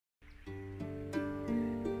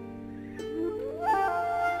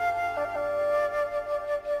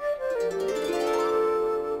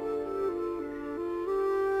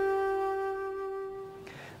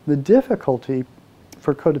The difficulty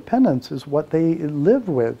for codependents is what they live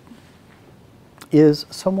with is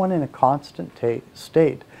someone in a constant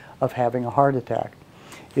state of having a heart attack.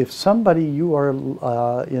 If somebody you are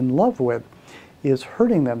in love with is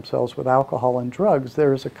hurting themselves with alcohol and drugs,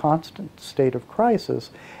 there is a constant state of crisis,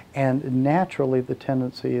 and naturally the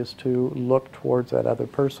tendency is to look towards that other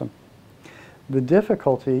person. The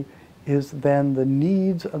difficulty is then the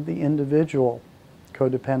needs of the individual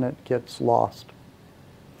codependent gets lost.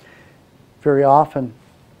 Very often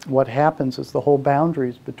what happens is the whole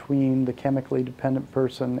boundaries between the chemically dependent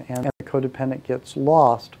person and the codependent gets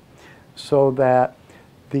lost, so that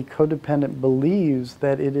the codependent believes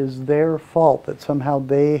that it is their fault, that somehow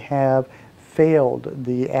they have failed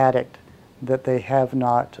the addict, that they have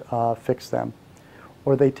not fixed them.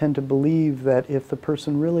 Or they tend to believe that if the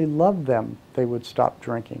person really loved them, they would stop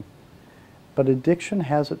drinking. But addiction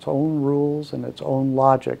has its own rules and its own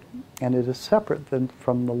logic, and it is separate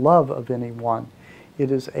from the love of anyone. It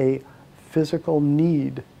is a physical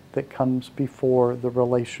need that comes before the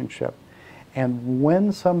relationship. And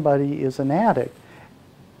when somebody is an addict,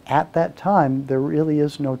 at that time, there really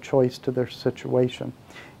is no choice to their situation.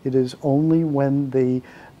 It is only when the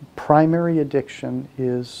primary addiction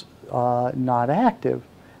is not active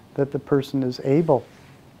that the person is able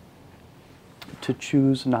to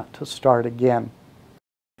choose not to start again.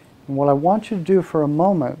 And what I want you to do for a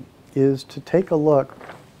moment is to take a look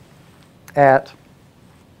at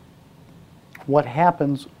what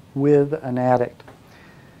happens with an addict.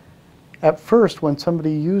 At first, when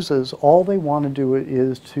somebody uses, all they want to do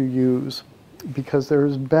is to use, because there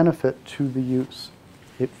is benefit to the use.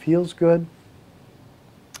 It feels good,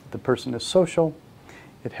 the person is social,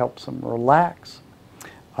 it helps them relax,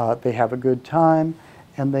 they have a good time,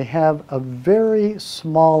 and they have a very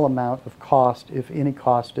small amount of cost, if any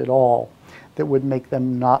cost at all, that would make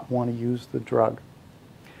them not want to use the drug.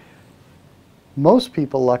 Most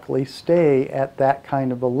people, luckily, stay at that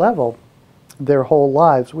kind of a level their whole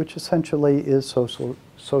lives, which essentially is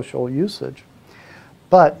social usage.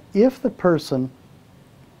 But if the person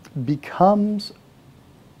becomes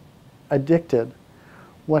addicted,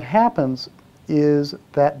 what happens is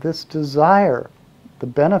that this desire, the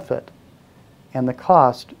benefit, and the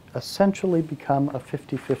cost essentially become a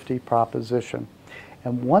 50-50 proposition.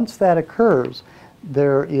 And once that occurs,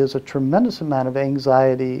 there is a tremendous amount of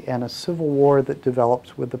anxiety and a civil war that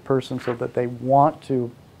develops with the person, so that they want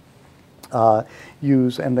to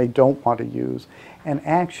use and they don't want to use. And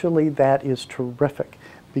actually that is terrific,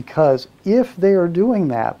 because if they are doing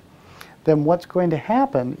that, then what's going to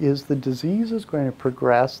happen is the disease is going to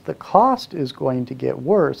progress, the cost is going to get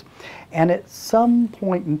worse, and at some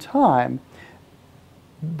point in time,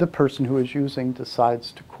 the person who is using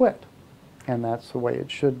decides to quit. And that's the way it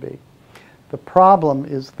should be. The problem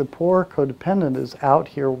is the poor codependent is out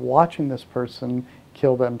here watching this person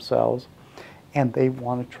kill themselves, and they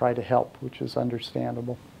want to try to help, which is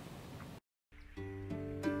understandable.